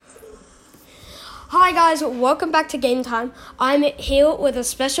Hi guys, welcome back to Game Time. I'm here with a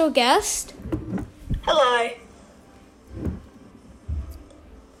special guest. Hello.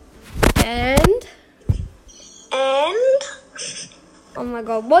 And oh my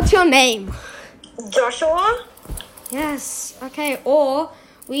god, what's your name? Joshua? Yes, okay, or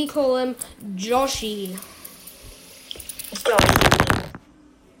we call him Joshy.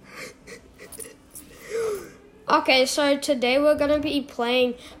 Okay, so today we're gonna be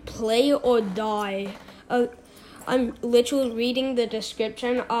playing Play or Die. I'm literally reading the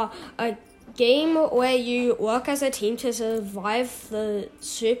description. A game where you work as a team to survive the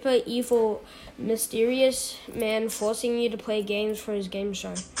super evil, mysterious man forcing you to play games for his game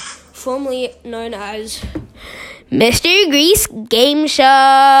show, formerly known as Mr. Grease Game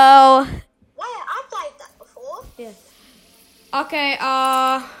Show. Wait, I played that before. Yeah. Okay,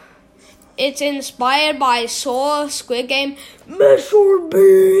 it's inspired by Saw, Squid Game, Mr.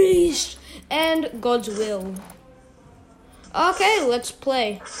 Beast, and God's Will. Okay, let's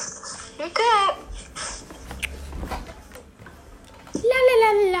play. Okay. La la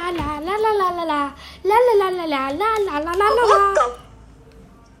la la la la la la la la la la la la la la la la la. What the?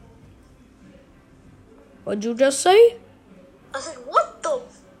 What'd you just say? I said, what the?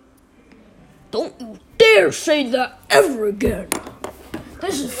 Don't you dare say that ever again.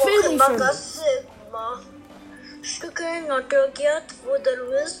 This is Philly from... Not to get for the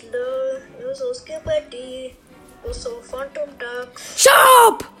whistler. You're so skibberty. You're so phantom duck. Shut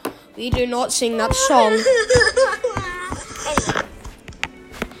up! We do not sing that song.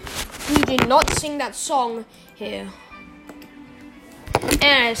 We do not sing that song here.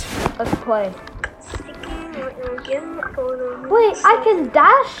 Anyways, let's play. Wait, I can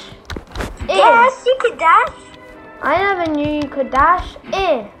dash? Yes, you can dash. I never knew you could dash.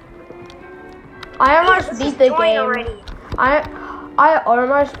 I almost beat the game. Already. I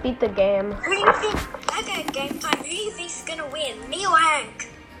almost beat the game. Who do you think? Okay, game time. Who do you think's gonna win? Me or Hank?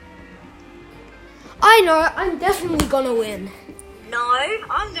 I know, I'm definitely gonna win. No,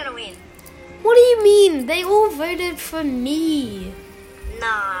 I'm gonna win. What do you mean? They all voted for me.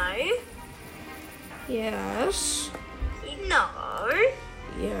 No. Yes. No.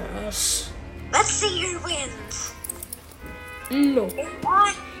 Yes. Let's see who wins. No.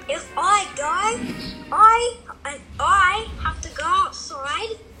 If I die, I have to go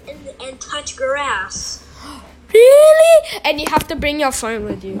outside and touch grass. Really? And you have to bring your phone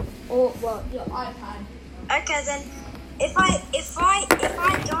with you. Or well, your iPad. Okay, then if I die, then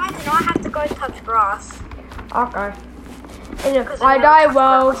I have to go touch grass. Okay. And if I die,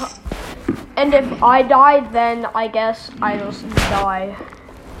 well, and if I die, then I guess I just die.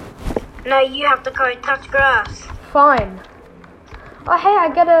 No, you have to go touch grass. Fine. Oh, hey, I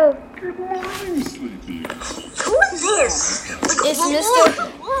got a... Who is this?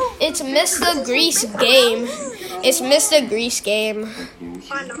 It's Mr. Grease Game. It's Mr. Grease Game.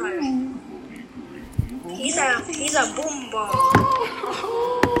 I know. He's a boom ball.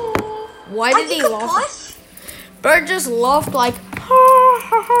 Why did he laugh? Push? Bird just laughed like...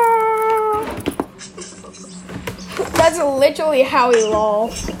 That's literally how he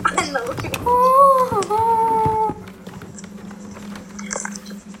laughed. I know.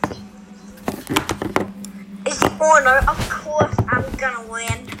 Oh no, of course I'm gonna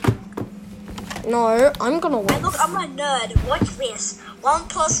win. No, I'm gonna win. Hey, look, I'm a nerd. Watch this. 1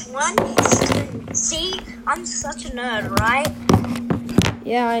 + 1 is 2. See, I'm such a nerd, right?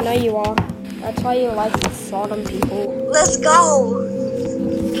 Yeah, I know you are. That's why you like to fraud on people. Let's go.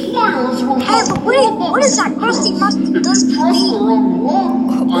 Hey, but wait, what is that? Krusty Musty does feet.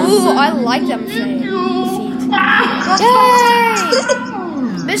 Ooh, I like them feet. Yay!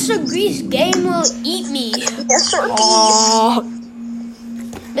 Mr. Grease Game will eat me. Mr. Oh.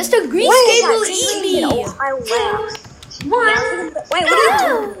 Mr. Grease Game will eat me. Oh, I laughed. Wait, what are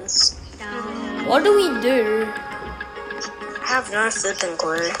you doing? What do we do? I have no flipping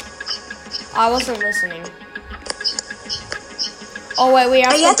clue. I wasn't listening. Oh wait, we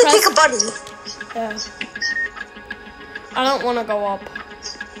have You have to pick a button. Yeah. I don't want to go up.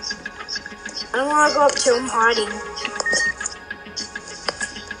 I don't want to go up to him hiding.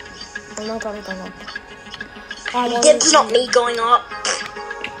 I'm not gonna go up. It's not me going up.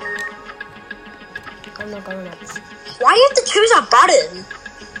 I'm not going up. Why do you have to choose a button?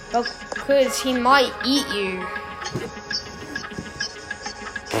 Because he might eat you.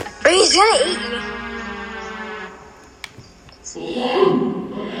 But he's gonna eat you.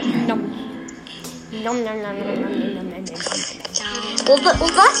 Nom. Nom nom nom nom nom nom nom nom.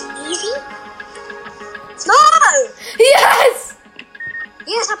 Was that easy? No! Yes!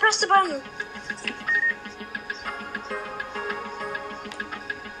 Yes, I pressed the button.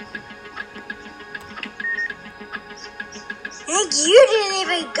 Nick, you didn't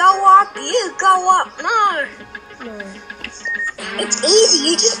even go up. You go up. No. No. It's easy.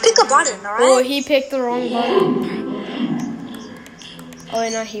 You just pick a button, alright? Oh, he picked the wrong button. Oh,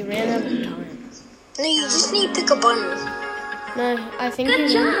 no, he ran out of time. No, you just need to pick a button. No, I think Good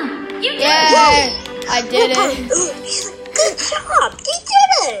he job. You did Yeah, I did it. Good job. You did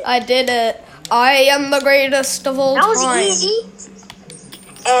it. I did it. I am the greatest of all That was time. easy.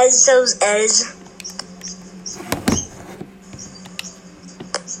 As those as.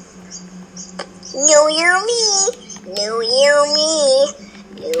 New Year me. New Year me.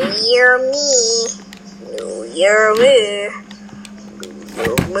 New Year me. New Year me.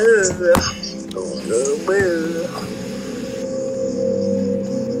 New Year me.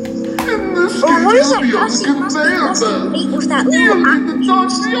 In this Oh, what is that game, fussy? the Must be conveyor fussy belt. meat with that You little need to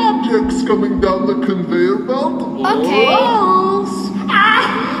dodge the objects coming down the conveyor belt. Okay. Or else.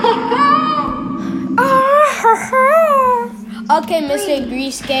 Okay, Mr.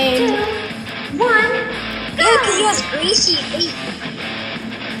 Grease Game. 1. Yeah, because he has greasy feet.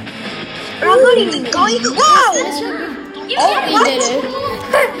 But I'm not even going. Whoa! You Oh, did he it. did it.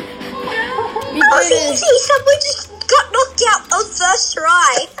 We That was did it. easy. Someone just got knocked out on first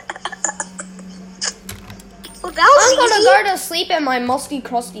try. Well, that I'm was gonna easy. go to sleep in my musty,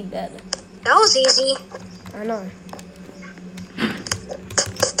 crusty bed. That was easy. I know.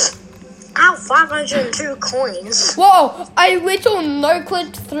 Ow, 502 coins. Whoa! I little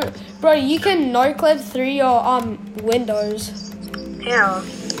no-clipped through. Bro, you can no-clip through your windows Yeah.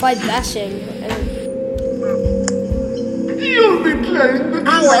 by dashing. And You'll be playing the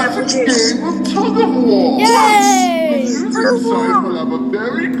whatever, classic Juice. game of tug of war. Yay! Loser inside will have a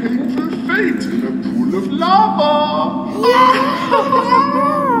very painful fate in a pool of lava.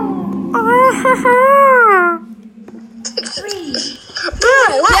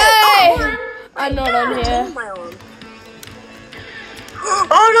 Bro, what? Yay! I'm not on Oh, here. my arm.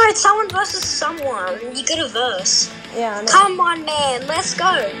 Oh no, it's someone versus someone. You get a verse. Yeah, I know. Come on, man. Let's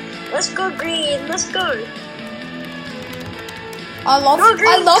go. Let's go, Green. Let's go. I love No,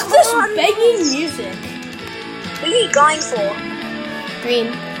 Green, this come on. banging music. What are you going for?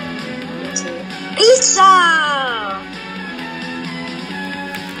 Green. Pizza!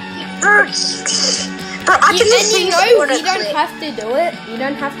 Bro, I can just And see you know auto you don't click. have to do it. You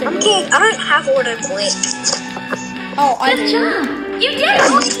don't have to I'm do kidding. it. I don't have auto click. Oh, I Good do. job. You did That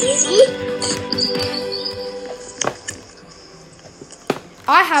it. was easy.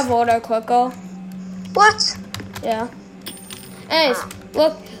 I have auto clicker. What? Yeah. Anyways,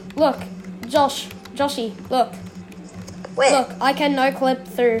 look, Joshy, look, Where? I can no clip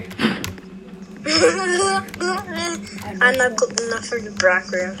through. I'm not good enough for the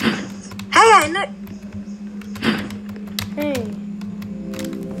background. Hey, I know. Hey.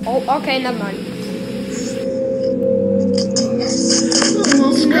 Oh, okay, never mind. In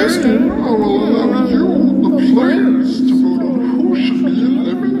this game, I will allow you, the players, to vote on who should be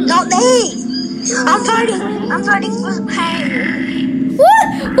eliminated. Not me. I'm voting for Hayden. What?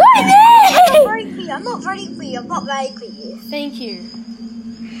 Why me? I'm not voting for you. I'm not voting for you. Thank you.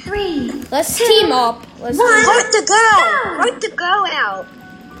 3. Let's team up. Let's team up. Vote the girl. Vote the girl out.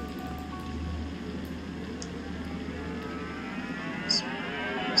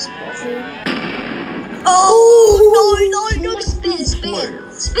 Oh no! Spin!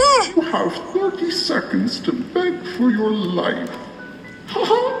 You have 30 seconds to beg for your life.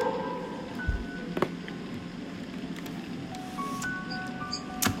 Haha.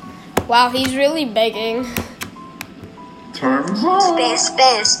 Wow, he's really begging. Time's up.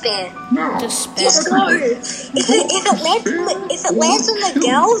 Spin. Now, Just spin. Just go. If it lands on the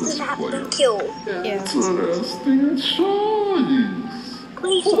girl, then have them kill. interesting choice.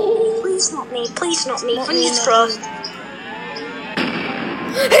 Please not me. Please not me. Please trust.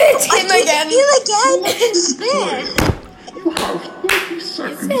 It's him again. You again? Spin. You have 30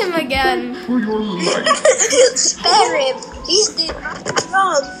 seconds him to again. beg for your life. Spare him. He's doing nothing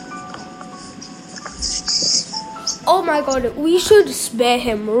wrong. Oh my god, we should spare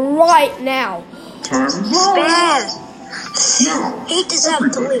him right now. Time's up. Spare. Now, He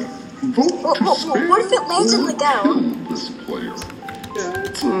deserved to everybody, live. vote to spare What if it lands on the or girl? kill this player.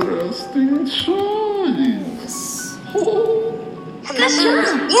 Interesting choice.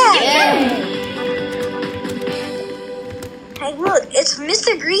 Yeah. Hey, look, it's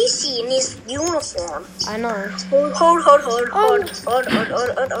Mr. Greasy in his uniform. I know. Hold.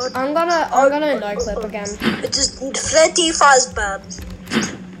 I'm gonna no clip again. It just 35 bad.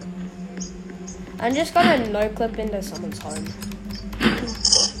 I'm just gonna no clip into someone's home.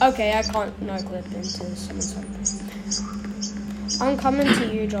 Okay, I can't no clip into someone's home. I'm coming to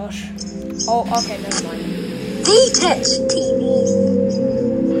you, Josh. Oh, okay, never mind. Detach TV.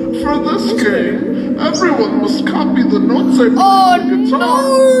 For this game, everyone must copy the notes I play Oh, on the guitar, no.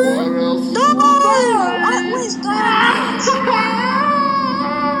 or else No! I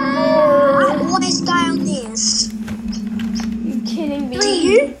always die on this. You kidding me?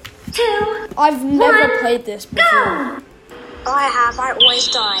 3, 2, I've never played this before. go! I have. I always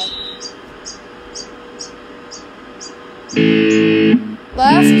die.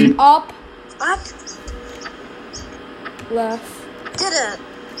 Left, up, Up. left. Did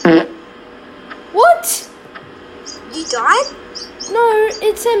it. What? You died? No,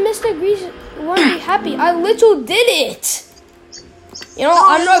 it said Mr. Grease won't be happy. I literally did it. You know, No,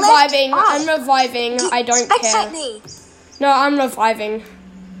 I'm you left reviving. us. I'm reviving. I don't Spectate care. me. No, I'm reviving.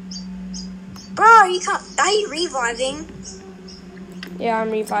 Bro, you can't. Are you reviving? Yeah,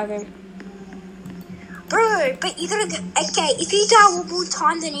 I'm reviving. Bro, but you gotta go. Okay, if you die one more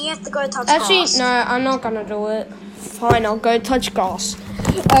time, then you have to go touch Actually, grass. no, I'm not gonna do it. Fine, I'll go touch grass.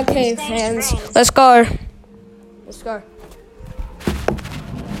 Okay, Thanks, fans, friends. let's go. Let's go.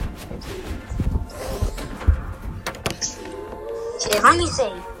 Okay, let me see.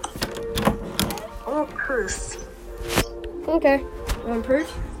 I want proof. Okay. You want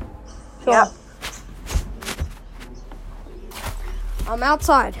proof? Sure. Yep. I'm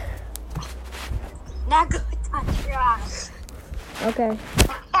outside. Now go touch grass. Okay.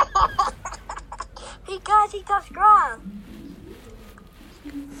 Because he touched grass.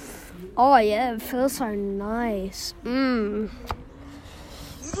 Oh yeah, it feels so nice. You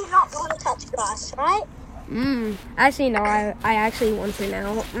do not want to touch grass, right? Actually, no, I actually want to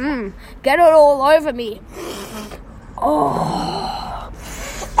now. Get it all over me. Oh.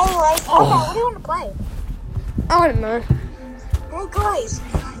 Anyways, okay, what do you want to play? I don't know. Hey guys,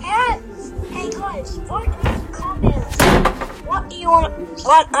 hey guys, what in the comments? What do you want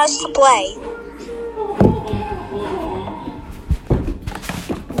us to play?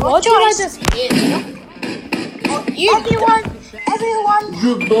 What did I choice? just hit? Everyone,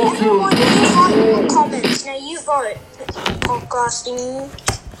 Good luck, you vote in the comments. Now you vote. Podcasting.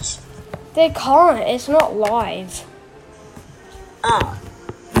 They can't. It's not live. Oh.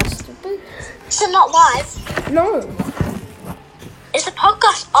 Stupid. So not live. No. Is the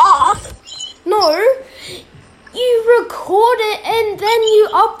podcast off? No. You record it and then you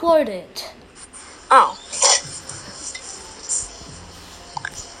upload it. Oh.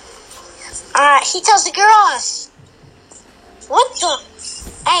 He tells the grass. What the?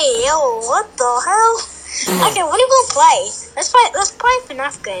 Hey, yo, what the hell? Okay, what are we gonna play? Let's play a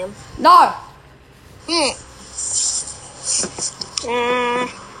FNAF game. No.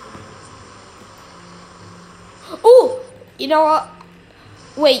 Oh, you know what?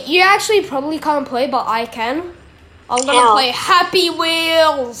 Wait, you actually probably can't play, but I can. I'm gonna How? play Happy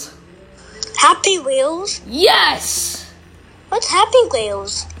Wheels. Happy Wheels? Yes. What's Happy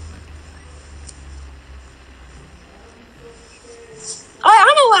Wheels?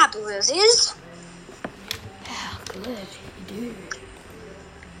 I know what Happy Wheels is. How good you do.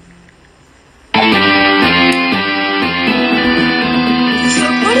 So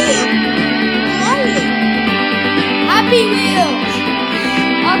what are you? Happy Wheels.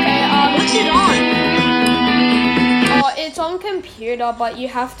 Okay. What's it on? Oh, it's on computer, but you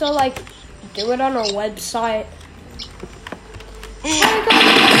have to like do it on a website.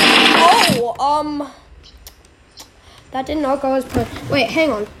 That did not go as planned. Wait,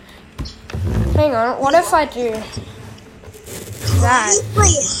 hang on. Hang on. What if I do that? You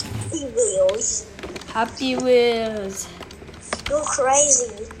play Happy Wheels. Happy Wheels. Go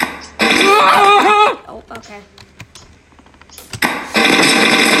crazy. Oh, okay.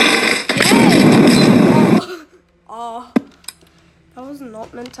 Yay! Oh, that was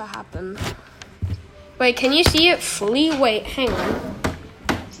not meant to happen. Wait, can you see it fully? Wait, hang on.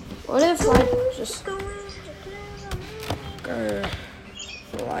 What if I just go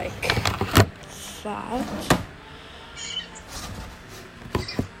like that?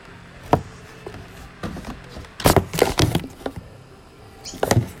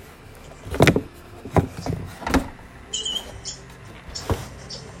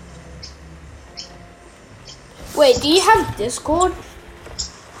 Wait, do you have Discord?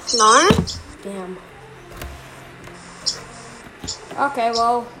 No? Damn. Okay,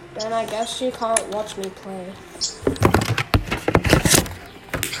 well, then I guess you can't watch me play.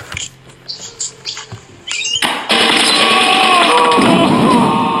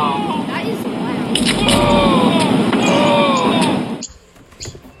 That is loud.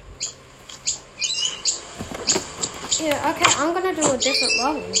 Yeah, okay, I'm gonna do a different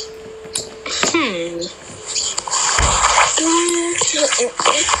level.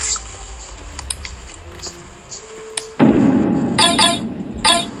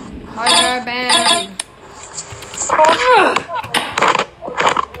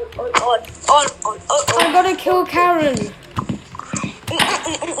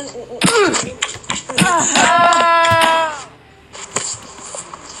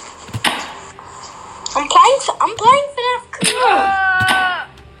 I'm playing FNAF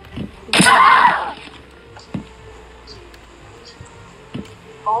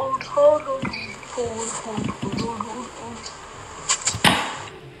Hold.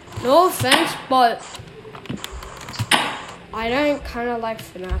 No offense, but I don't kind of like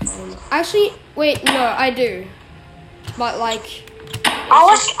FNAF anymore. Actually, wait, no, I do. But like, I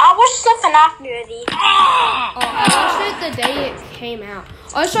watched the FNAF movie. oh, I watched it the day it came out.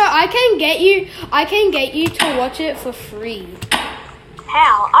 Also, I can get you to watch it for free.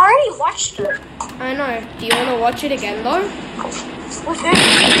 How? I already watched it. I know. Do you want to watch it again though? With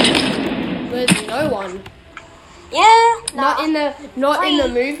who? With no one. Yeah. Not in the Free.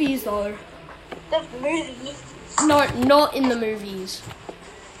 movies though. The movie. No, not in the movies.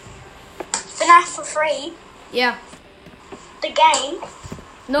 FNAF for free. Yeah. The game.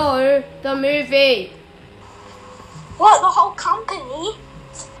 No, the movie. What? The whole company?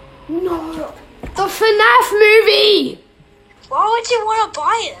 No, the FNAF movie. Why would you want to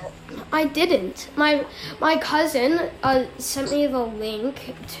buy it? I didn't. My cousin sent me the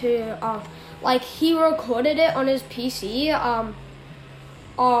link to like he recorded it on his PC on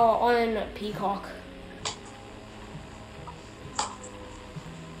Peacock.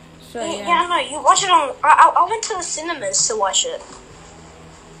 So yeah. Yeah, no, you watch it on. I went to the cinemas to watch it,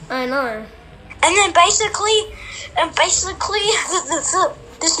 I know. and then basically,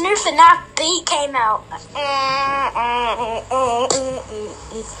 this new FNAF beat came out.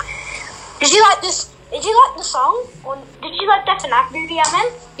 Did you like this? Did you like the song? Or did you like that FNAF movie I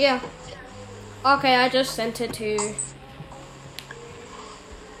meant? Yeah. Okay, I just sent it to you.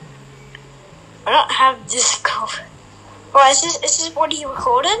 I don't have this cover. Oh, is this what you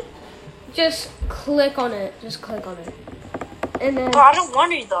recorded? Just click on it. Just click on it. And then But I don't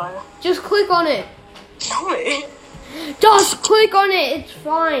want to though. just click on it. No. Just click on it. It's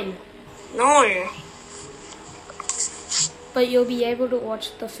fine. No. But you'll be able to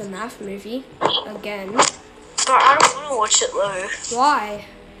watch the FNAF movie again. But I don't want to watch it though. Why?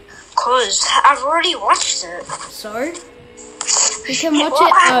 Cause I've already watched it. So? You can watch Well,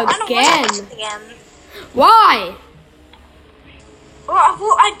 it I don't wanna again. watch it again. Why? Well,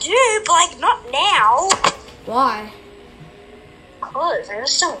 I do, but like not now. Why? Cause I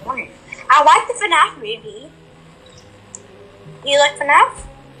just don't want it. I like the FNAF movie. You like FNAF?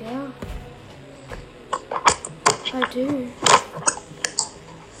 Yeah. I do.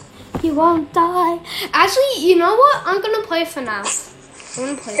 You won't die. Actually, you know what? I'm gonna play FNAF. I'm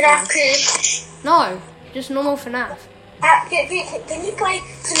gonna play FNAF FNAF. Crib. No, just normal FNAF. Can you play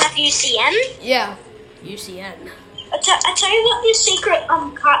FNAF UCN? Yeah. UCN. I tell you what, this secret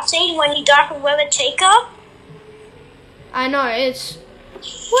cutscene when you die from Weather Taker. I know, it's...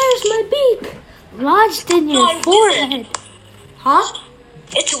 Where's my beak? Lodged in your No, forehead. Huh?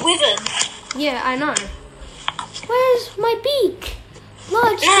 It's withered. Yeah, I know. Where's my beak?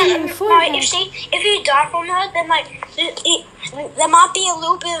 Lodged in your No, forehead. if you die from her, then like there might be a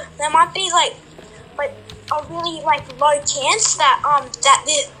little bit. There might be like a really like low chance that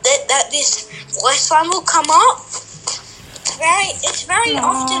that this voice line will come up. It's very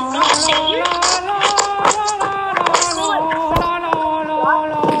often not seen.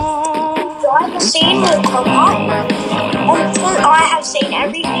 The scene will come up. Until I have seen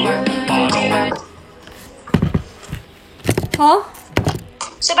everything. Huh?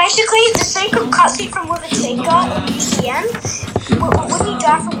 So basically, the secret cutscene from Wither Taker in UCN, when you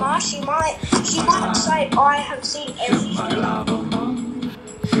die from her, she might say, I have seen everything.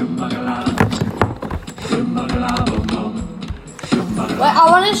 Wait, I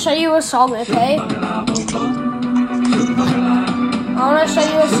want to show you a song, okay? I want to show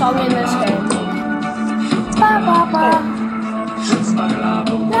you a song in this game. Ba, ba, ba.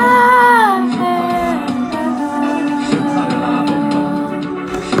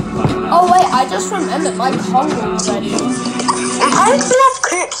 Oh wait, I just remembered my Congol's ready. I'm playing FNAF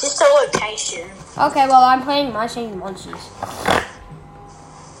Crypt, it's the location. Okay, well I'm playing My Singing Monsters.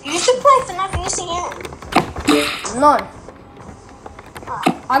 You should play FNAF UCN. No.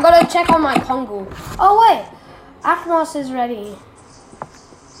 I gotta check on my Congo. Oh wait, Atmos is ready.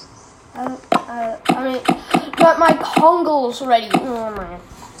 I mean, but my Congol's ready. Oh my.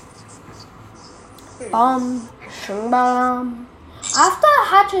 Shung balam. I have to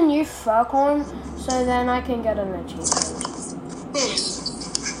hatch a new fur corn so then I can get an achievement.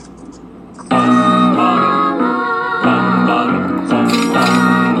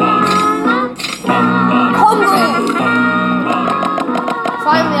 Congo!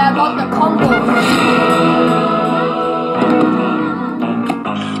 Finally, I got the Congo.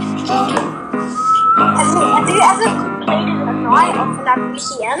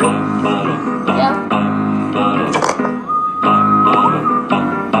 UCM? Yeah.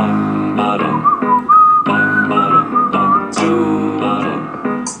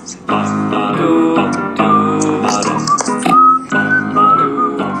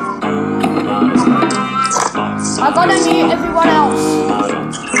 I gotta mute everyone else.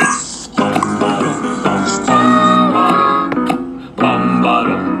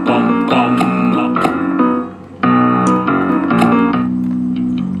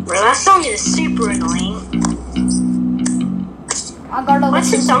 Well, that song is super annoying. I gotta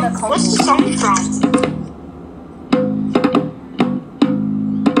What's the listen song? to the What's the song from?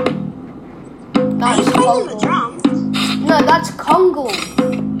 Are you Nice playing on the Congo. drums? No, that's Congo.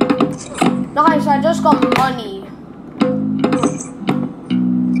 Nice, I just got money.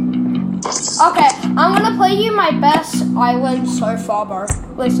 Okay, I'm gonna play you my best island so far, bro.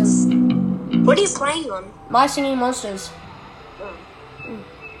 Listen, What are you playing on? My Singing Monsters.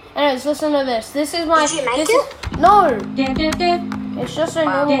 Anyways, listen to this. This is my. Did you make this it? Is, no, it's just a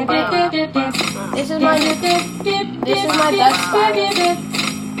normal game. This is my best style.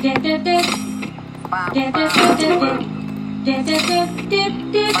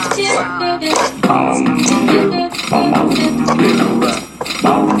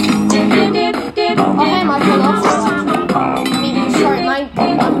 Okay, my philosophy. Sorry, my.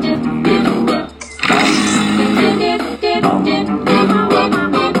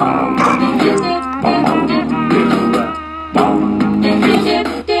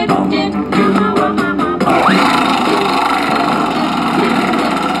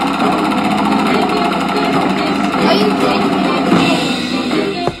 Are you kidding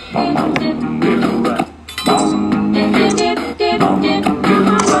me?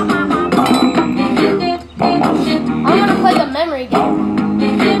 I'm gonna play the memory game.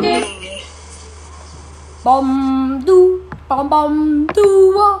 Bum doo, bum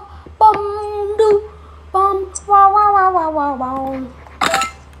doo, bum doo, bum wow wow wow wow wow wow.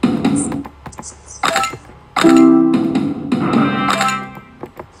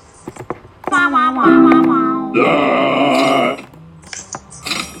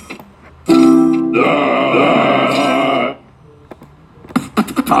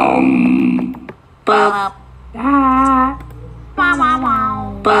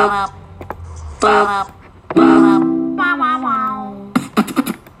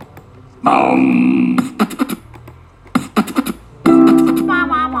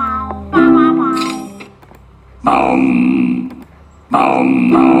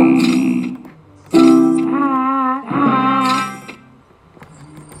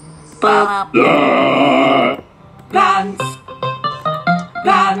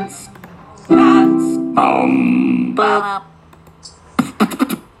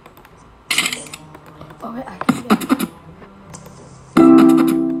 Oh, wait, I can get it.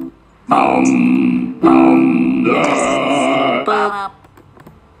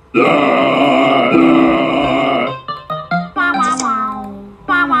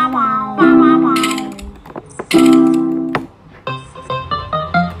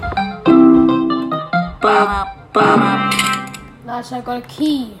 Nice, I got a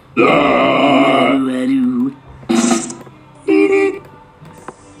key.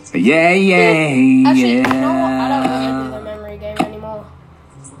 Yeah, yeah, Actually, you know what? I don't yeah. want to do the memory game anymore.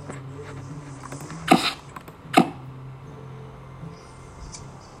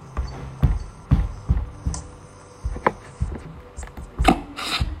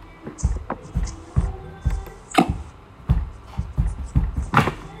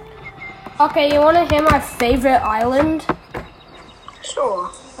 Okay, you want to hear my favorite island? Sure.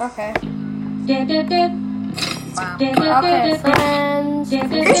 Okay. Okay, friends.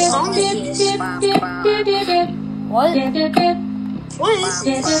 This song is What? What is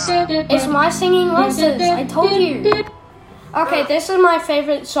this? It's My Singing Monsters. I told you. Okay, this is my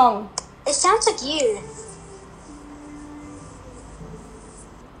favorite song. It sounds like you.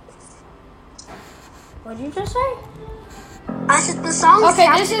 What did you just say? I said the song. Okay,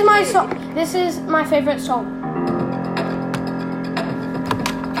 sounds this is like my you. song. This is my favorite song.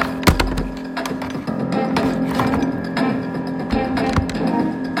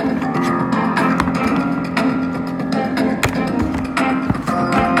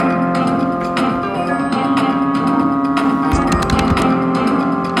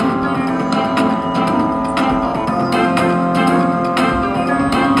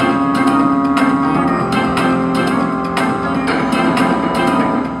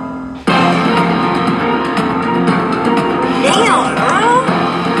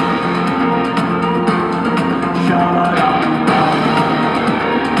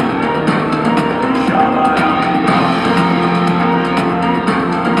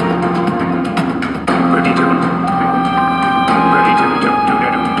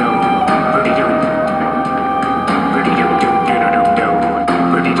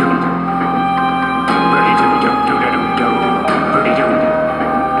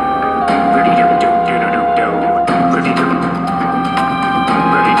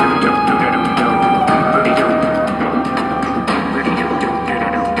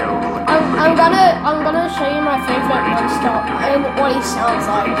 I'm gonna show you my favorite monster and what he sounds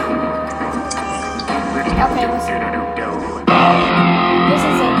like. Okay, listen. This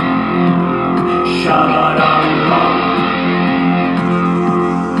is it. Shabba-dum-bum.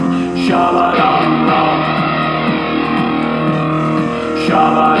 Shabba-dum-bum.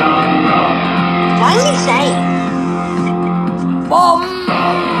 Shabba-dum-bum. What did he say? Boom.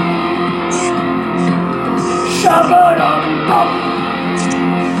 Shabba-dum-bum.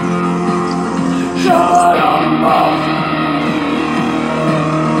 Shabba-dum-bum.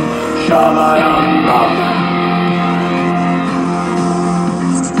 Shabba-dum-bum.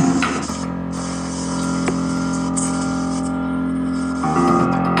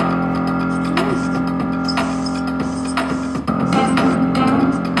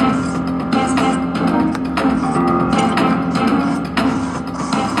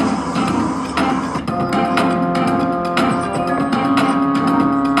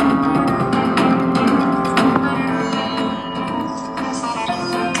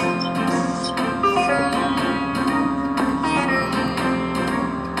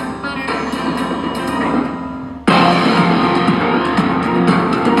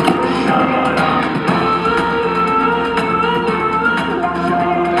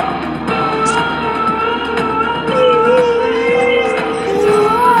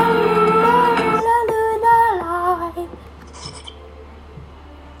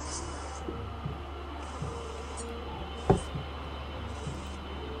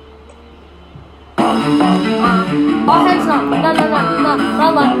 Oh, heads up. No.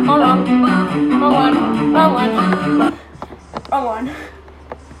 Wrong one.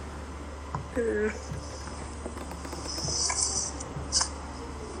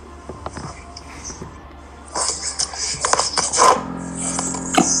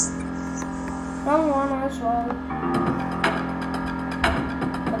 Wrong one as well.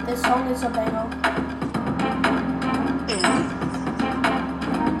 But this song is a banger.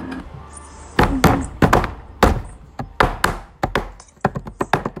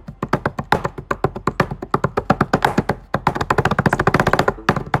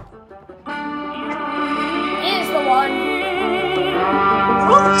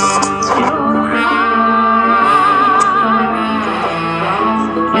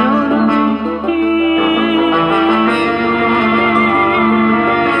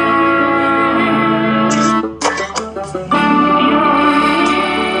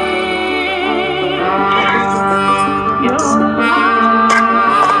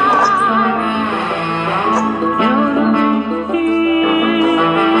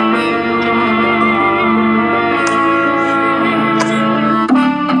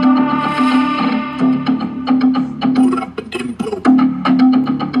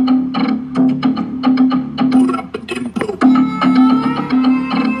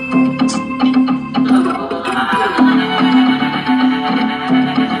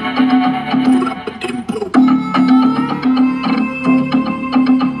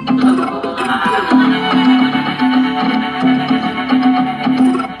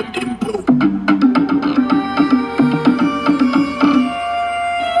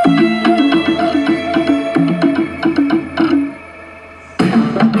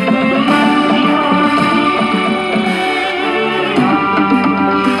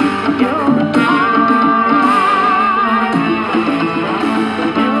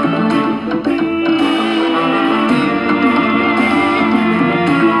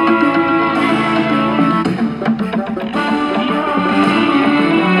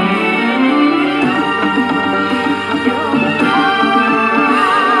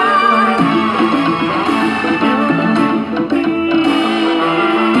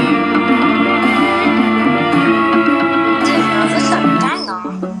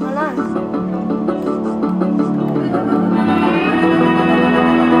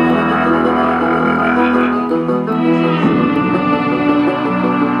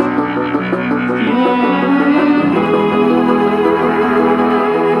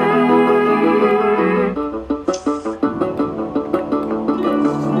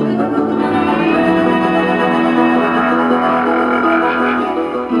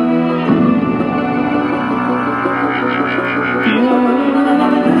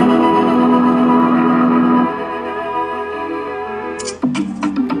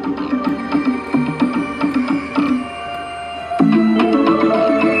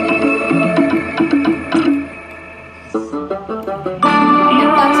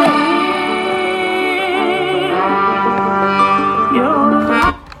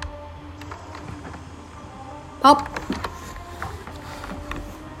 Up.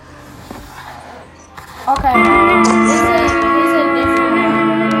 Okay. This is a different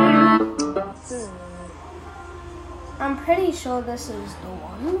one. pretty sure this is the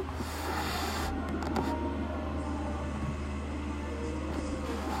one.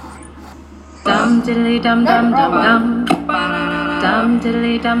 Dum diddly dum dum dum dum. Dum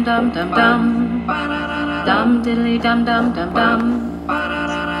diddly dum dum dum dum. Dum diddly dum dum dum dum.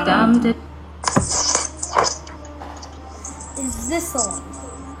 Dum diddly. Is this the one?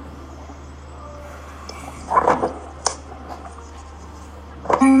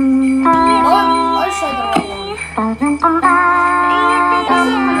 Oh, I said the wrong one.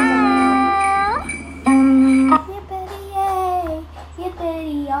 Yippity-yay,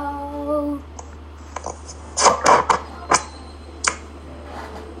 yippity-yo.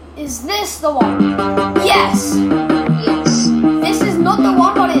 Is this the one? Yes! Yes. This is not the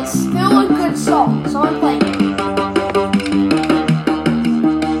one, but it's still a good song, so I'm playing it.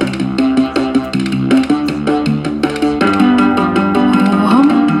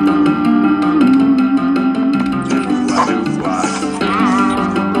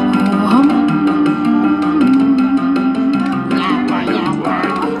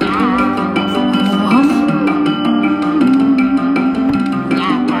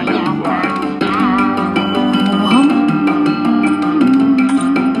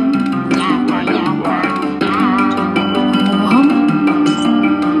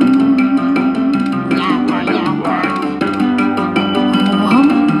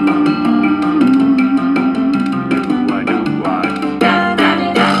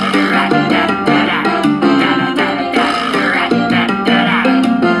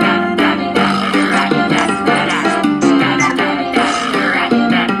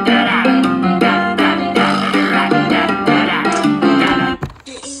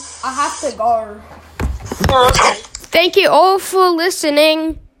 I have to go. Okay. Thank you all for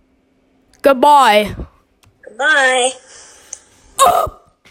listening. Goodbye. Goodbye. Oh!